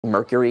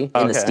mercury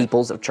in the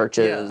steeples of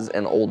churches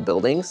and old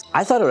buildings.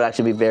 I thought it would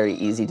actually be very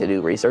easy to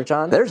do research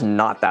on. There's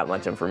not that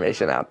much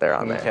information out there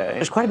on there.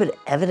 There's quite a bit of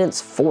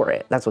evidence for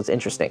it. That's what's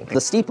interesting. The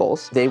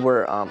steeples, they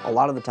were, a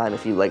lot of the time,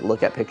 if you like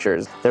look at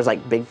pictures, there's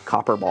like big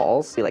copper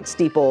balls. Be like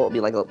steeple, it'll be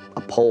like a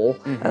pole,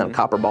 and then a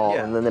copper ball,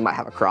 and then they might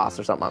have a cross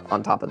or something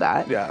on top of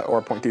that. Yeah, or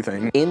a pointy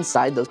thing.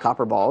 Inside those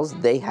copper balls,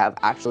 they have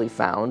actually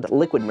found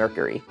liquid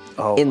mercury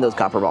in those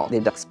copper balls.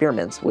 They've done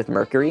experiments with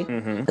mercury,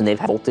 and they've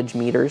had voltage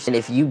meters. And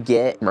if you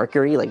get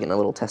mercury, like in a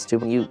little test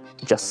tube, and you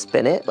just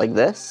spin it like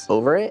this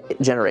over it,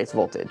 it generates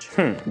voltage.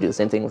 You do the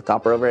same thing with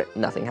copper over it,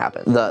 nothing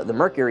happens. The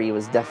mercury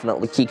was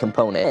definitely a key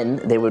component,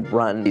 and they would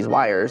run these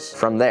wires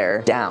from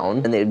there down,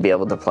 and they'd be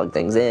able to plug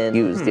things in,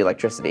 use the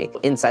electricity.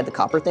 Inside the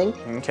copper thing,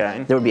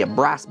 there would be a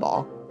brass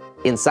ball.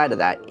 Inside of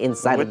that,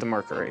 with the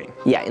mercury.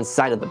 Yeah,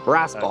 inside of the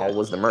brass ball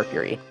was the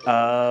mercury.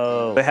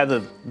 Oh. They had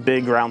the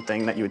big round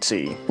thing that you would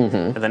see,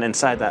 and then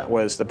inside that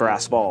was the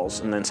brass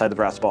balls, and then inside the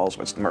brass balls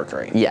was the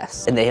mercury.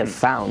 Yes, and they have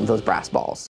found those brass balls.